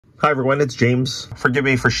Hi everyone, it's James. Forgive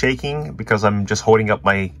me for shaking because I'm just holding up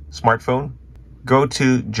my smartphone. Go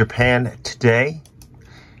to Japan today.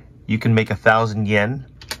 You can make 1,000 yen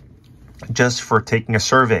just for taking a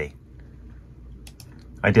survey.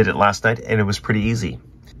 I did it last night and it was pretty easy.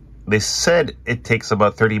 They said it takes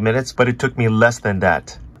about 30 minutes, but it took me less than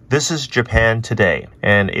that. This is Japan Today,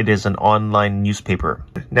 and it is an online newspaper.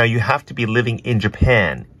 Now you have to be living in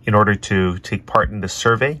Japan in order to take part in this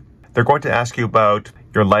survey. They're going to ask you about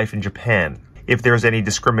your life in Japan, if there's any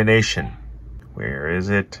discrimination. Where is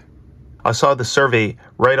it? I saw the survey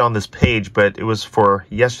right on this page, but it was for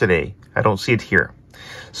yesterday. I don't see it here.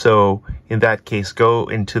 So in that case, go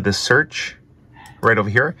into the search right over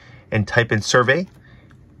here and type in survey.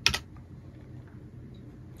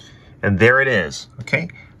 And there it is, okay?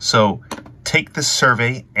 So take this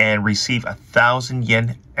survey and receive 1,000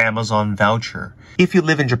 yen Amazon voucher. If you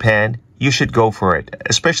live in Japan, you should go for it,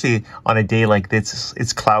 especially on a day like this.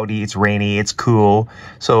 It's cloudy, it's rainy, it's cool.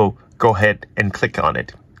 So go ahead and click on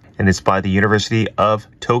it. And it's by the University of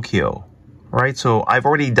Tokyo. All right, so I've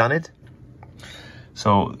already done it.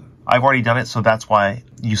 So that's why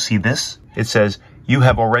you see this. It says, you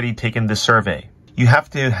have already taken this survey. You have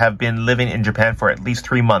to have been living in Japan for at least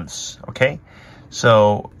 3 months, okay?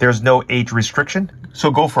 So there's no age restriction.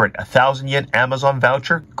 So go for it. 1,000 yen Amazon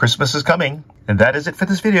voucher. Christmas is coming. And that is it for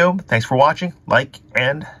this video. Thanks for watching. Like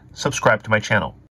and subscribe to my channel.